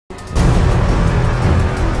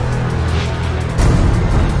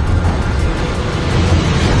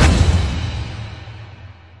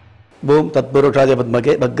Boom தத்புருஷாய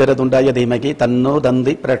பத்மகே வக்கரதுண்டாய தீமகி தன்னோ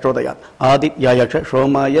தந்தி பிரச்சோதயாத் ஆதித்யாயஷ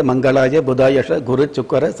சோமாய மங்களாய புதாயஷ குரு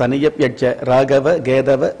சுக்கர சனியப்யட்ச ராகவ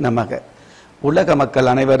கேதவ நமக. உலக மக்கள்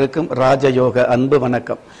அனைவருக்கும் ராஜயோக அன்பு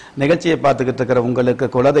வணக்கம். நிகழ்ச்சியை பார்த்துக்கிட்டு இருக்கிற உங்களுக்கு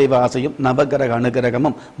குலதெய்வ ஆசையும் நவகிரக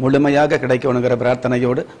அனுகிரகமும் முழுமையாக கிடைக்கணுங்கிற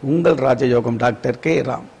பிரார்த்தனையோடு உங்கள் ராஜயோகம் டாக்டர் கே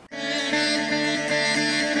ராம்.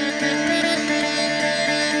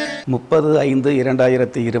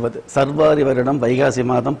 30/5/2020 சர்வாரி வருடம் வைகாசி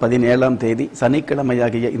மாதம் 17ஆம் தேதி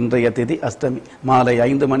சனிக்கிழமையாகிய இன்றைய திதி அஷ்டமி. மாலை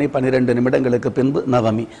 5:12 பின்பு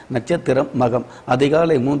நவமி. நட்சத்திரம் மகம்.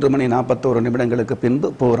 அதிகாலை 3:41 பின்பு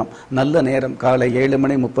பூரம். நல்ல நேரம் காலை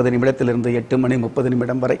 7:30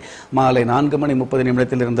 8:30 வரை. மாலை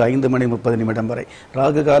 4:30 5:30 வரை.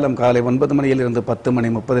 ராகு காலம் காலை 9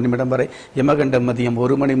 10:30 வரை. யமகண்டம் மதியம்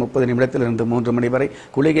 1:30 3 வரை.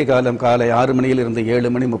 குளிகை காலம் காலை 6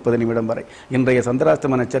 7:30 வரை. இன்றைய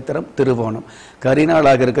சந்திராஷ்டம நட்சத்திரம் திருவோணம்.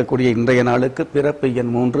 கரிநாளாக இருக்கக்கூடிய இன்றைய நாளுக்கு பிறப்பு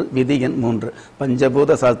எண் 3, விதி எண் 3.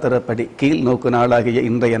 பஞ்சபூத சாஸ்திரப்படி கீழ் நோக்கு நாளாகிய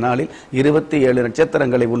இன்றைய நாளில் 27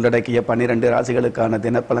 நட்சத்திரங்களை உள்ளடக்கிய 12 ராசிகளுக்கான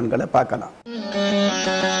தினப்பலன்களை பார்க்கலாம்.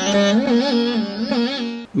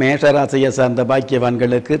 மேஷ ராசியை சார்ந்த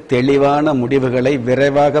பாக்கியவான்களுக்கு தெளிவான முடிவுகளை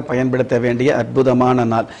விரைவாக பயன்படுத்த வேண்டிய அற்புதமான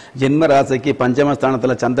நாள். ஜென்ம ராசிக்கு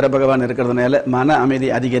பஞ்சமஸ்தானத்தில் சந்திர பகவான் இருக்கிறதுனால மன அமைதி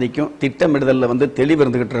அதிகரிக்கும். திட்டமிடுதலில் தெளிவு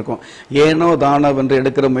இருந்துகிட்டு இருக்கும். ஏனோ தானோ என்று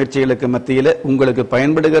எடுக்கிற முயற்சிகளுக்கு மத்தியில் உங்களுக்கு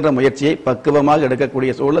பயன்படுகிற முயற்சியை பக்குவமாக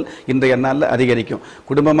எடுக்கக்கூடிய சூழல் இன்றைய நாளில் அதிகரிக்கும்.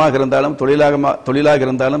 குடும்பமாக இருந்தாலும் தொழிலாக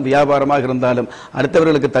இருந்தாலும் வியாபாரமாக இருந்தாலும்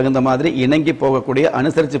அடுத்தவர்களுக்கு தகுந்த மாதிரி இணங்கி போகக்கூடிய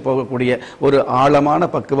அனுசரித்து போகக்கூடிய ஒரு ஆழமான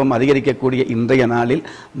பக்குவம் அதிகரிக்கக்கூடிய இன்றைய நாளில்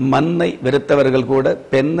மண்ணை வெறுத்தவர்கள் கூட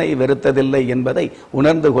பெண்ணை வெறுத்ததில்லை என்பதை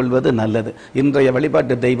உணர்ந்து கொள்வது நல்லது. இன்றைய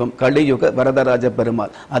வழிபாட்டு தெய்வம் கலியுக வரதராஜ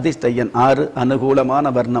பெருமாள். அதிர்ஷ்ட எண் 6.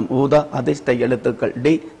 அனுகூலமான வர்ணம் ஊதா. அதிர்ஷ்ட எழுத்துக்கள்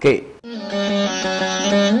டி கே.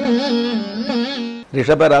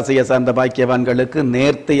 ரிஷப ராசியை சார்ந்த பாக்கியவான்களுக்கு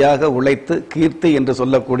நேர்த்தியாக உழைத்து கீர்த்தி என்று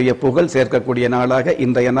சொல்லக்கூடிய புகழ் சேர்க்கக்கூடிய நாளாக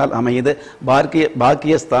இன்றைய நாள் அமையுது.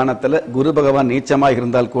 பாக்கியஸ்தானத்தில் குரு பகவான் நீச்சமாக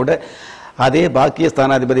இருந்தால் கூட அதே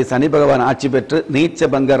பாக்கியஸ்தானாதிபதி சனி பகவான் ஆட்சி பெற்று நீச்ச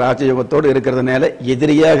பங்க ராஜயோகத்தோடு இருக்கிறதுனால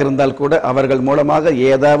எதிரியாக இருந்தால் கூட அவர்கள் மூலமாக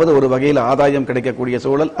ஏதாவது ஒரு வகையில் ஆதாயம் கிடைக்கக்கூடிய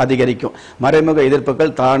சூழல் அதிகரிக்கும். மறைமுக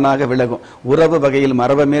எதிர்ப்புகள் தானாக விலகும். உறவு வகையில்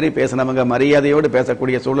மரபு மீறி பேசினவங்க மரியாதையோடு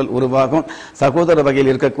பேசக்கூடிய சூழல் உருவாகும். சகோதர வகையில்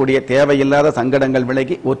இருக்கக்கூடிய தேவையில்லாத சங்கடங்கள்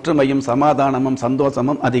விலகி ஒற்றுமையும் சமாதானமும்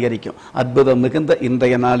சந்தோஷமும் அதிகரிக்கும். அற்புதம் மிகுந்த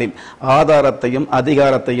இன்றைய நாளில் ஆதாரத்தையும்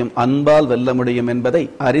அதிகாரத்தையும் அன்பால் வெல்ல முடியும் என்பதை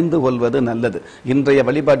அறிந்து கொள்வது நல்லது. இன்றைய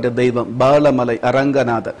வழிபாட்டு தெய்வம் பாலமலை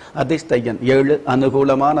அரங்கநாதர். அதிர்ஷ்ட எண் 7.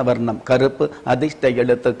 அனுகூலமான வர்ணம் கருப்பு. அதிர்ஷ்ட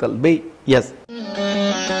எழுத்துக்கள் பி எஸ்.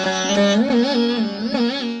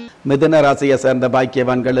 மிதுன ராசியை சேர்ந்த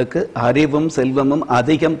பாக்கியவான்களுக்கு அறிவும் செல்வமும்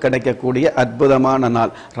அதிகம் கிடைக்கக்கூடிய அற்புதமான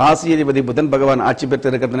நாள். ராசியதிபதி புதன் பகவான் ஆட்சி பெற்று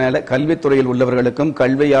இருக்கிறதுனால கல்வித்துறையில் உள்ளவர்களுக்கும்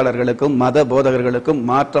கல்வியாளர்களுக்கும் மத போதகர்களுக்கும்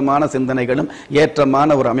மாற்றமான சிந்தனைகளும்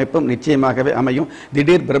ஏற்றமான ஒரு அமைப்பும் நிச்சயமாகவே அமையும்.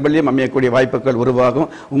 திடீர் பிரபல்யம் அமையக்கூடிய வாய்ப்புகள் உருவாகும்.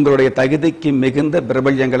 உங்களுடைய தகுதிக்கு மிகுந்த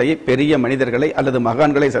பிரபல்யங்களை பெரிய மனிதர்களை அல்லது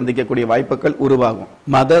மகான்களை சந்திக்கக்கூடிய வாய்ப்புகள் உருவாகும்.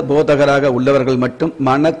 மத போதகராக உள்ளவர்கள் மட்டும்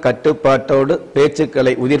மன கட்டுப்பாட்டோடு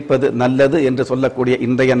பேச்சுக்களை உதிர்ப்பது நல்லது என்று சொல்லக்கூடிய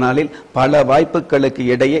இன்றைய நாள் பல வாய்ப்புகளுக்கு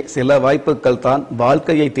இடையே சில வாய்ப்புகள் தான்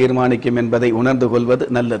வாழ்க்கையை தீர்மானிக்கும் என்பதை உணர்ந்து கொள்வது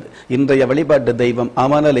நல்லது. இன்றைய வழிபாட்டு தெய்வம்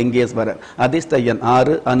அமனலிங்கேஸ்வரர். அதிர்ஷ்ட எண்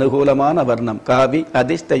 6. அனுகூலமான வர்ணம் காவி.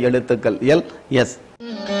 அதிர்ஷ்ட எழுத்துக்கள் எல் எஸ்.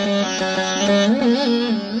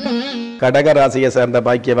 கடகராசியை சேர்ந்த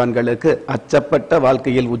பாக்கியவான்களுக்கு அச்சப்பட்ட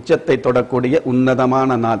வாழ்க்கையில் உச்சத்தை தொடக்கூடிய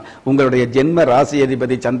உன்னதமான நாள். உங்களுடைய ஜென்ம ராசி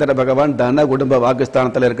அதிபதி சந்திர பகவான் தன குடும்ப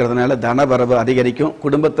வாக்குஸ்தானத்தில் இருக்கிறதுனால தன வரவு அதிகரிக்கும்.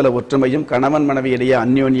 குடும்பத்தில் ஒற்றுமையும் கணவன் மனைவியிடையே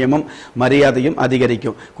அந்யோன்யமும் மரியாதையும்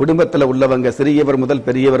அதிகரிக்கும். குடும்பத்தில் உள்ளவங்க சிறியவர் முதல்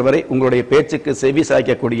பெரியவர் வரை உங்களுடைய பேச்சுக்கு செவி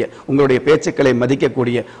சாய்க்கக்கூடிய, உங்களுடைய பேச்சுக்களை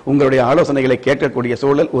மதிக்கக்கூடிய, உங்களுடைய ஆலோசனைகளை கேட்கக்கூடிய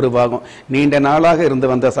சூழல் உருவாகும். நீண்ட நாளாக இருந்து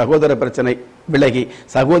வந்த சகோதர பிரச்சனை விலகி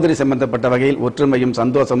சகோதரி சம்பந்தப்பட்ட வகையில் ஒற்றுமையும்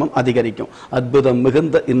சந்தோஷமும் அதிகரிக்கும். அற்புதம்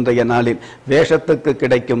மிகுந்த இன்றைய நாளில் வேஷத்துக்கு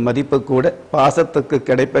கிடைக்கும் மதிப்பு கூட பாசத்துக்கு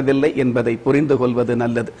கிடைப்பதில்லை என்பதை புரிந்து கொள்வது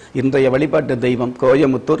நல்லது. இன்றைய வழிபாட்டு தெய்வம்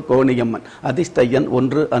கோயமுத்தூர் கோணியம்மன். அதிர்ஷ்ட எண்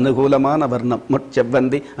 1. அனுகூலமான வர்ணம்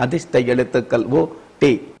முட்செவ்வந்தி. அதிர்ஷ்ட எழுத்துக்கள் ஓ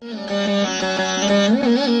டி.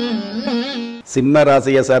 சிம்ம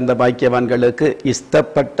ராசியை சார்ந்த பாக்கியவான்களுக்கு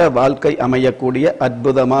இஷ்டப்பட்ட வாழ்க்கை அமையக்கூடிய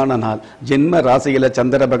அற்புதமான நாள். ஜென்ம ராசியில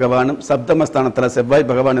சந்திர பகவானும் சப்தமஸ்தானத்தில் செவ்வாய்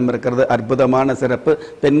பகவானும் இருக்கிறது அற்புதமான சிறப்பு.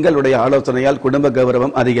 பெண்களுடைய ஆலோசனையால் குடும்ப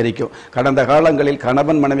கௌரவம் அதிகரிக்கும். கடந்த காலங்களில்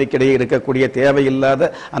கணவன் மனைவிக்கிடையே இருக்கக்கூடிய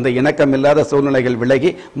தேவையில்லாத அந்த இணக்கமில்லாத சூழ்நிலைகள்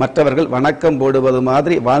விலகி மற்றவர்கள் வணக்கம் போடுவது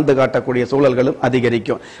மாதிரி வாழ்ந்து காட்டக்கூடிய சூழல்களும்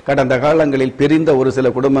அதிகரிக்கும். கடந்த காலங்களில் பிரிந்த ஒரு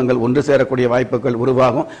சில குடும்பங்கள் ஒன்று சேரக்கூடிய வாய்ப்புகள்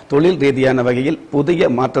உருவாகும். தொழில் ரீதியான வகையில் புதிய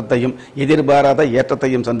மாற்றத்தையும் எதிர்பார்த்த எதிர்பாராத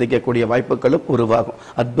ஏற்றத்தையும் சந்திக்கக்கூடிய வாய்ப்புகளும் உருவாகும்.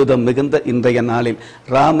 அற்புதம் மிகுந்த இன்றைய நாளில்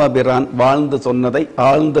ராமபிரான் வாழ்ந்து சொன்னதை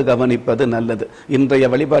ஆழ்ந்து கவனிப்பது நல்லது. இன்றைய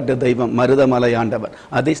வழிபாட்டு தெய்வம் மருதமலை ஆண்டவர்.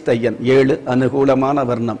 அதிர்ஷ்ட எண் 7, அனுகூலமான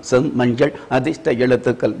வர்ணம் செம் மஞ்சள், அதிர்ஷ்ட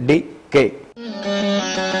எழுத்துக்கள் டி கே.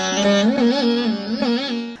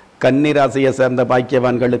 கன்னி ராசியை சேர்ந்த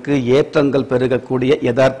பாக்கியவான்களுக்கு ஏற்றங்கள் பெருகக்கூடிய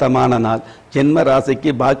யதார்த்தமான நாள். ஜென்ம ராசிக்கு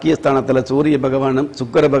பாக்கியஸ்தானத்தில் சூரிய பகவானும்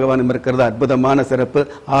சுக்கிர பகவானும் இருக்கிறது அற்புதமான சிறப்பு.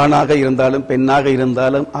 ஆணாக இருந்தாலும் பெண்ணாக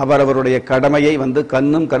இருந்தாலும் அவரவருடைய கடமையை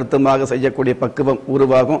கண்ணும் கருத்துமாக செய்யக்கூடிய பக்குவம்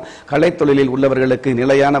உருவாகும். கலைத்தொழிலில் உள்ளவர்களுக்கு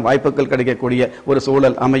நிலையான வாய்ப்புகள் கிடைக்கக்கூடிய ஒரு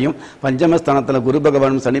சூழல் அமையும். பஞ்சமஸ்தானத்தில் குரு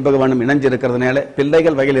பகவானும் சனி பகவானும் இணைஞ்சிருக்கிறதுனால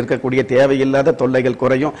பிள்ளைகள் வகையில் இருக்கக்கூடிய தேவையில்லாத தொல்லைகள்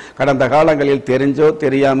குறையும். கடந்த காலங்களில் தெரிஞ்சோ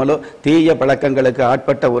தெரியாமலோ தீய பழக்கங்களுக்கு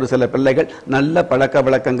ஆட்பட்ட ஒரு சில பிள்ளைகள் நல்ல பழக்க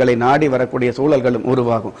வழக்கங்களை நாடி வரக்கூடிய சூழல்களும்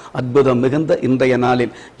உருவாகும். அற்புதம் மிகுந்த இன்றைய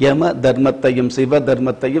நாளில் யம தர்மத்தையும் சிவ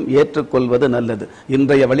தர்மத்தையும் ஏற்றுக்கொள்வது நல்லது.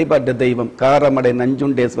 இன்றைய வழிபாட்டு தெய்வம் காரமடை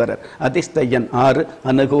நஞ்சுண்டேஸ்வரர். அதிர்ஷ்ட எண் 6,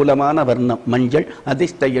 அனுகூலமான வர்ணம் மஞ்சள்,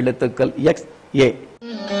 அதிர்ஷ்ட எழுத்துக்கள் எக்ஸ் ஏ.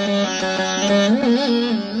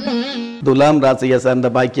 துலாம் ராசியை சார்ந்த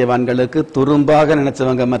பாக்கியவான்களுக்கு துரும்பாக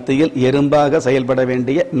நினைச்சவங்க மத்தியில் எறும்பாக செயல்பட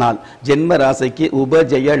வேண்டிய நாள். ஜென்ம ராசிக்கு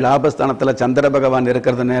உபஜெய லாபஸ்தானத்தில் சந்திர பகவான்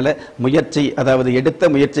இருக்கிறதுனால முயற்சி, அதாவது எடுத்த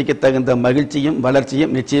முயற்சிக்கு தகுந்த மகிழ்ச்சியும்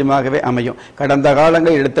வளர்ச்சியும் நிச்சயமாகவே அமையும். கடந்த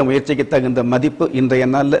காலங்கள் எடுத்த முயற்சிக்கு தகுந்த மதிப்பு இன்றைய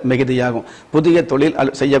நாளில் மிகுதியாகும். புதிய தொழில்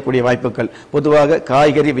செய்யக்கூடிய வாய்ப்புகள், பொதுவாக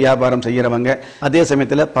காய்கறி வியாபாரம் செய்கிறவங்க, அதே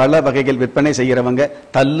சமயத்தில் பல வகைகள் விற்பனை செய்கிறவங்க,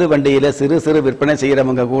 தள்ளு வண்டியில சிறு சிறு விற்பனை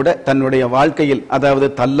செய்கிறவங்க கூட தன்னுடைய வாழ்க்கையில், அதாவது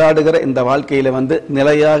தள்ளாடுகிற இந்த வாழ்க்கையில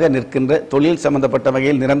நிலையாக நிற்கின்ற தொழில் சம்பந்தப்பட்ட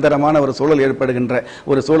வகையில் நிரந்தரமான ஒரு சூழல் ஏற்படுகின்ற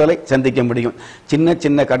ஒரு சூழலை சந்திக்க முடியும். சின்ன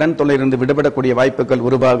சின்ன கடன் தொழிலிருந்து விடுபடக்கூடிய வாய்ப்புகள்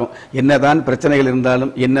உருவாகும். என்னதான் பிரச்சனைகள்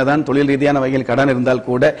இருந்தாலும், என்னதான் தொழில் ரீதியான வகையில் கடன் இருந்தால்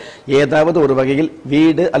கூட ஏதாவது ஒரு வகையில்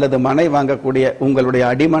வீடு அல்லது மனை வாங்கக்கூடிய உங்களுடைய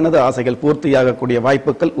அடிமனது ஆசைகள் பூர்த்தியாகக்கூடிய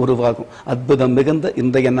வாய்ப்புகள் உருவாகும். அற்புதம் மிகுந்த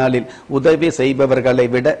இன்றைய நாளில் உதவி செய்பவர்களை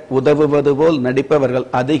விட உதவுவது போல் நடிப்பவர்கள்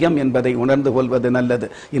அதிகம் என்பதை உணர்ந்து கொள்வது நல்லது.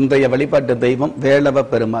 இன்றைய வழிபாட்டு தெய்வம் வேளவ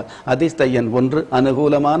பெருமாள். அதிர்ஷ்ட எண் 1,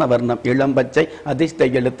 அனுகூலமான வர்ணம் இளம்பச்சை, அதிர்ஷ்ட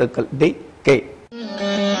எழுத்துக்கள் டி கே.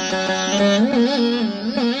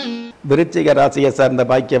 விருச்சிக ராசியை சார்ந்த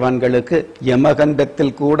பாக்கியவான்களுக்கு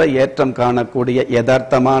யமகண்டத்தில் கூட ஏற்றம் காணக்கூடிய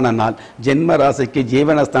யதார்த்தமான நாள். ஜென்ம ராசிக்கு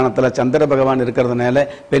ஜீவனஸ்தானத்தில் சந்திர பகவான் இருக்கிறதுனால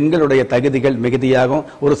பெண்களுடைய தகுதிகள் மிகுதியாகும்.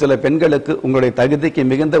 ஒரு சில பெண்களுக்கு உங்களுடைய தகுதிக்கு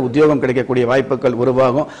மிகுந்த உத்தியோகம் கிடைக்கக்கூடிய வாய்ப்புகள்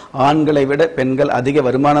உருவாகும். ஆண்களை விட பெண்கள் அதிக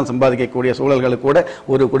வருமானம் சம்பாதிக்கக்கூடிய சூழல்கள் கூட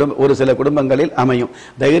ஒரு சில குடும்பங்களில் அமையும்.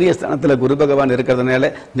 தைரியஸ்தானத்தில் குரு பகவான்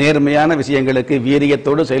இருக்கிறதுனால நேர்மையான விஷயங்களுக்கு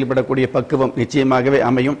வீரியத்தோடு செயல்படக்கூடிய பக்குவம் நிச்சயமாகவே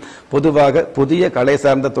அமையும். பொதுவாக புதிய கலை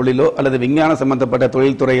சார்ந்த தொழிலோ அல்லது விஞ்ஞான சம்பந்தப்பட்ட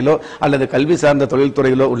தொழில்துறையிலோ அல்லது கல்வி சார்ந்த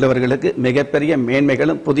தொழில்துறையிலோ உள்ளவர்களுக்கு மிகப்பெரிய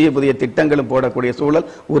மேன்மைகளும் புதிய புதிய திட்டங்களும் போடக்கூடிய சூழல்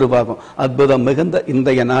உருவாகும். அற்புதம் மிகுந்த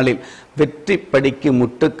இன்றைய நாளில் வெற்றி படிக்கு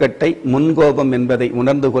முட்டுக்கட்டை முன்கோபம் என்பதை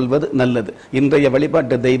உணர்ந்து கொள்வது நல்லது. இன்றைய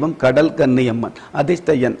வழிபாட்டு தெய்வம் கடல் கன்னியம்மன்.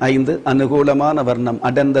 அதிர்ஷ்ட எண் 5, அனுகூலமான வர்ணம்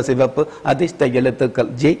அடர்ந்த சிவப்பு, அதிர்ஷ்ட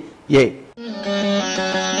எழுத்துக்கள் ஜி ஏ.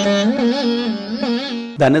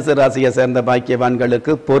 தனுசு ராசியை சேர்ந்த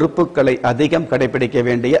பாக்கியவான்களுக்கு பொறுப்புகளை அதிகம் கடைபிடிக்க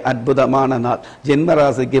வேண்டிய அற்புதமான நாள். ஜென்ம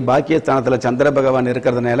ராசிக்கு பாக்கியஸ்தானத்தில் சந்திர பகவான்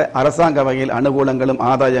இருக்கிறதுனால அரசாங்க வகையில் அனுகூலங்களும்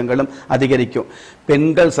ஆதாயங்களும் அதிகரிக்கும்.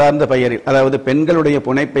 பெண்கள் சார்ந்த பெயரில், அதாவது பெண்களுடைய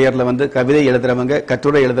புனைப்பெயர்ல கவிதை எழுதுறவங்க,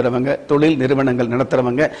 கட்டுரை எழுதுறவங்க, தொழில் நிறுவனங்கள்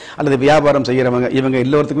நடத்துறவங்க அல்லது வியாபாரம் செய்யறவங்க, இவங்க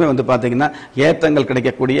எல்லோருக்குமே பாத்தீங்கன்னா ஏற்றங்கள்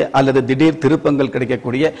கிடைக்கக்கூடிய அல்லது திடீர் திருப்பங்கள்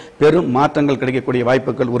கிடைக்கக்கூடிய பெரும் மாற்றங்கள் கிடைக்கக்கூடிய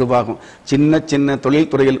வாய்ப்புகள் உருவாகும். சின்ன சின்ன தொழில்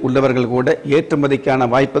துறையில் உள்ளவர்கள் கூட ஏற்றுமதிக்கான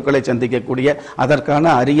வாய்ப்புகளை சந்திக்கக்கூடிய,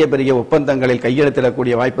 அதற்கான அரிய பெரிய ஒப்பந்தங்களில்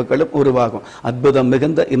கையெழுத்திடக்கூடிய வாய்ப்புகளும் உருவாகும். அற்புதம்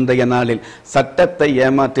மிகுந்த இன்றைய நாளில் சட்டத்தை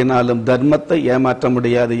ஏமாற்றினாலும் தர்மத்தை ஏமாற்ற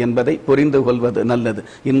முடியாது என்பதை புரிந்து கொள்வது நல்லது.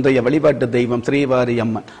 இன்றைய வழிபாட்டு தெய்வம் ஸ்ரீவாரி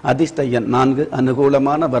அம்மன். அதிர்ஷ்ட எண் 4,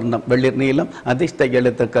 அனுகூலமான வர்ணம் வெளிர் நீலம், அதிர்ஷ்ட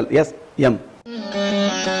எழுத்துக்கள் எஸ் எம்.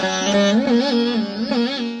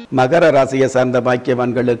 மகர ராசியை சார்ந்த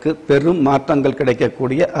பாக்கியவான்களுக்கு பெரும் மாற்றங்கள்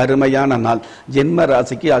கிடைக்கக்கூடிய அருமையான நாள். ஜென்ம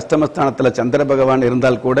ராசிக்கு அஷ்டமஸ்தானத்தில் சந்திர பகவான்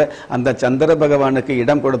இருந்தால் கூட அந்த சந்திர பகவானுக்கு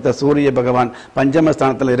இடம் கொடுத்த சூரிய பகவான்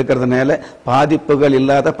பஞ்சமஸ்தானத்தில் இருக்கிறதுனால பாதிப்புகள்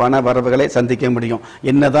இல்லாத பண வரவுகளை சந்திக்க முடியும்.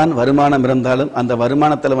 என்னதான் வருமானம் இருந்தாலும் அந்த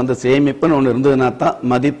வருமானத்தில் சேமிப்புன்னு ஒன்று இருந்ததுன்னா தான்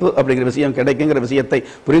மதிப்பு அப்படிங்கிற விஷயம் கிடைக்குங்கிற விஷயத்தை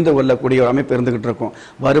புரிந்து கொள்ளக்கூடிய ஒரு அமைப்பு இருந்துகிட்டு இருக்கும்.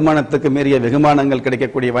 வருமானத்துக்கு மீறிய வெகுமானங்கள்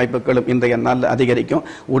கிடைக்கக்கூடிய வாய்ப்புகளும் இன்றைய நாள் அதிகரிக்கும்.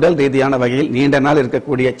 உடல் ரீதியான வகையில் நீண்ட நாள்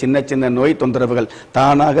இருக்கக்கூடிய சின்ன சின்ன நோய் தொந்தரவுகள்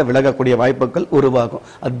தானாக விலகக்கூடிய வாய்ப்புகள் உருவாகும்.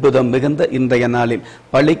 அற்புதம் மிகுந்த இன்றைய நாளில்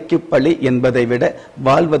பழிக்கு பழி என்பதை விட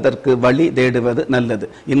வாழ்வதற்கு வழி தேடுவது நல்லது.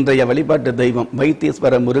 இன்றைய வழிபாட்டு தெய்வம்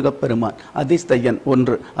வைத்தீஸ்வர முருகப்பெருமான். அதிர்ஷ்ட எண்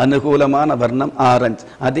 1, அனுகூலமான வர்ணம் ஆரஞ்சு,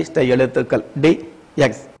 அதிர்ஷ்ட எழுத்துக்கள் டி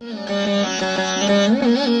எக்ஸ்.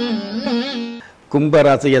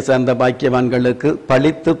 கும்பராசியை சார்ந்த பாக்கியவான்களுக்கு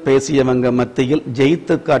பழித்து பேசியவங்க மத்தியில்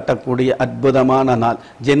ஜெயித்து காட்டக்கூடிய அற்புதமான நாள்.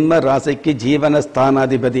 ஜென்ம ராசிக்கு ஜீவன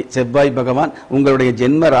ஸ்தானாதிபதி செவ்வாய் பகவான் உங்களுடைய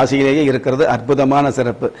ஜென்ம ராசியிலேயே இருக்கிறது அற்புதமான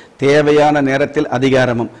சிறப்பு. தேவையான நேரத்தில்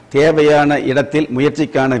அதிகாரமும், தேவையான இடத்தில்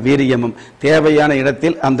முயற்சிக்கான வீரியமும், தேவையான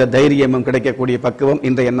இடத்தில் அந்த தைரியமும் கிடைக்கக்கூடிய பக்குவம்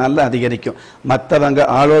இன்றைய நாளில் அதிகரிக்கும்.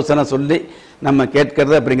 மற்றவங்க ஆலோசனை சொல்லி நம்ம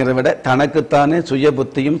கேட்கிறது அப்படிங்கிறத விட தனக்குத்தானே சுய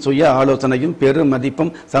புத்தியும் சுய ஆலோசனையும் பெரும்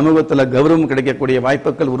மதிப்பும் சமூகத்தில் கௌரவம் கிடைக்கக்கூடிய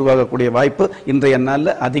வாய்ப்புகள் உருவாகக்கூடிய வாய்ப்பு இன்றைய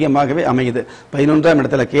நாளில் அதிகமாகவே அமையுது. 11ஆம்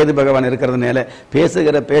இடத்துல கேது பகவான் இருக்கிறதுனால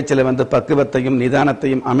பேசுகிற பேச்சில் பக்குவத்தையும்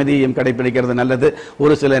நிதானத்தையும் அமைதியையும் கடைபிடிக்கிறது நல்லது.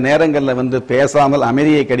 ஒரு சில நேரங்களில் பேசாமல்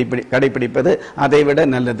அமைதியை கடைபிடிப்பது அதை விட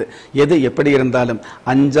நல்லது. எது எப்படி இருந்தாலும்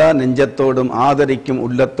அஞ்சா நெஞ்சத்தோடும் ஆதரிக்கும்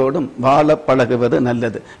உள்ளத்தோடும் வாழ பழகுவது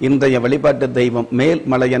நல்லது. இன்றைய வழிபாட்டு தெய்வம்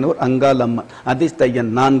மேல்மலையனூர் அங்காள் அம்மன். அதிர்ஷ்ட எண்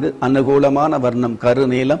 4, அனுகூலமான வர்ணம்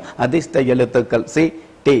கருநீலம், அதிர்ஷ்ட எழுத்துக்கள் சி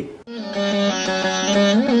டி.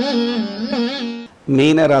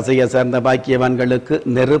 மீன ராசியை சார்ந்த பாக்கியவான்களுக்கு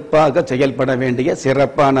நெருப்பாக செயல்பட வேண்டிய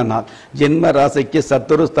சிறப்பான நாள். ஜென்ம ராசிக்கு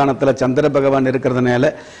சத்துருஸ்தானத்தில் சந்திர பகவான்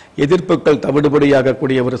இருக்கிறதுனால எதிர்ப்புகள்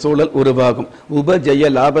தவிடுபடியாகக்கூடிய ஒரு சூழல் உருவாகும்.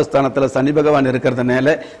 உபஜெய லாபஸ்தானத்தில் சனி பகவான்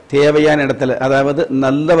இருக்கிறதுனால தேவையான இடத்துல, அதாவது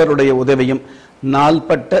நல்லவருடைய உதவியும்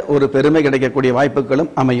நாள்பட்ட ஒரு பெருமை கிடைக்கக்கூடிய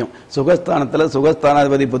வாய்ப்புகளும் அமையும். சுகஸ்தானத்தில்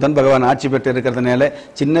சுகஸ்தானாதிபதி புதன் பகவான் ஆட்சி பெற்று இருக்கிறதுனால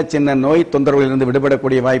சின்ன சின்ன நோய் தொந்தரவுகளிலிருந்து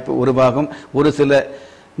விடுபடக்கூடிய வாய்ப்பு உருவாகும். ஒரு சில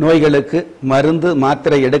நோய்களுக்கு மருந்து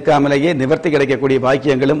மாத்திரை எடுக்காமலேயே நிவர்த்தி கிடைக்கக்கூடிய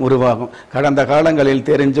பாக்கியங்களும் உருவாகும். கடந்த காலங்களில்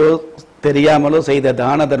தெரிஞ்சோ தெரியாமலோ செய்த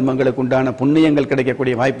தான தர்மங்களுக்கு உண்டான புண்ணியங்கள்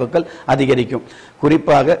கிடைக்கக்கூடிய வாய்ப்புகள் அதிகரிக்கும்.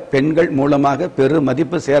 குறிப்பாக பெண்கள் மூலமாக பெரு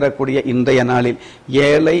மதிப்பு சேரக்கூடிய இன்றைய நாளில்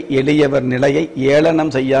ஏழை எளியவர் நிலையை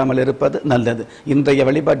ஏளனம் செய்யாமல் இருப்பது நல்லது. இன்றைய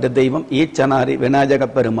வழிபாட்டு தெய்வம் ஈச்சனாரி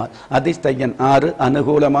விநாயக பெருமாள். அதிர்ஷ்ட எண் 6,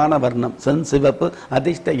 அனுகூலமான வர்ணம் செஞ்சிவப்பு,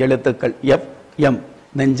 அதிர்ஷ்ட எழுத்துக்கள் எஃப் எம்.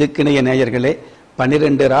 நெஞ்சுக்கிணைய நேயர்களே,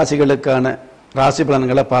 12 ராசிகளுக்கான ராசி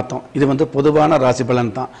பலன்களை பார்த்தோம். இது பொதுவான ராசி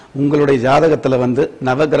பலன் தான். உங்களுடைய ஜாதகத்தில்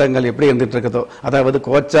நவகிரகங்கள் எப்படி இருந்துட்டு இருக்குதோ, அதாவது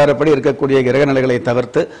கோச்சாரப்படி இருக்கக்கூடிய கிரக நிலைகளை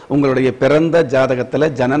தவிர்த்து உங்களுடைய பிறந்த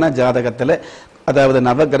ஜாதகத்தில் ஜனன ஜாதகத்தில் அதாவது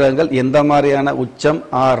நவகிரகங்கள் எந்த மாதிரியான உச்சம்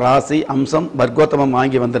ராசி அம்சம் வர்க்கோத்தமம்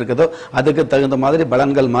வாங்கி வந்திருக்குதோ அதுக்கு தகுந்த மாதிரி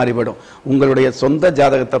பலன்கள் மாறிவிடும். உங்களுடைய சொந்த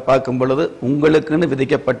ஜாதகத்தை பார்க்கும் பொழுது உங்களுக்குன்னு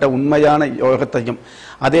விதிக்கப்பட்ட உண்மையான யோகத்தையும்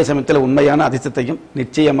அதே சமயத்தில் உண்மையான அதிர்ஷ்டத்தையும்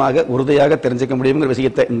நிச்சயமாக உறுதியாக தெரிஞ்சுக்க முடியுங்கிற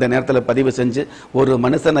விஷயத்தை இந்த நேரத்தில் பதிவு செஞ்சு, ஒரு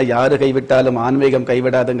மனுஷனை யாரு கைவிட்டாலும் ஆன்மீகம்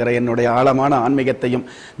கைவிடாதுங்கிற என்னுடைய ஆழமான ஆன்மீகத்தையும்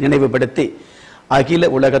நினைவுபடுத்தி, அகில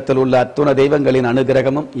உலகத்தில் உள்ள அத்துணை தெய்வங்களின்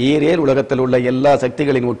அனுகிரகமும் ஈரேல் உலகத்தில் உள்ள எல்லா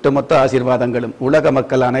சக்திகளின் ஒட்டுமொத்த ஆசீர்வாதங்களும் உலக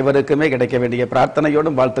மக்கள் அனைவருக்குமே கிடைக்க வேண்டிய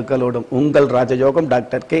பிரார்த்தனையோடும் வாழ்த்துக்களோடும் உங்கள் ராஜயோகம்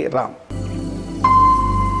டாக்டர் கே ராம்.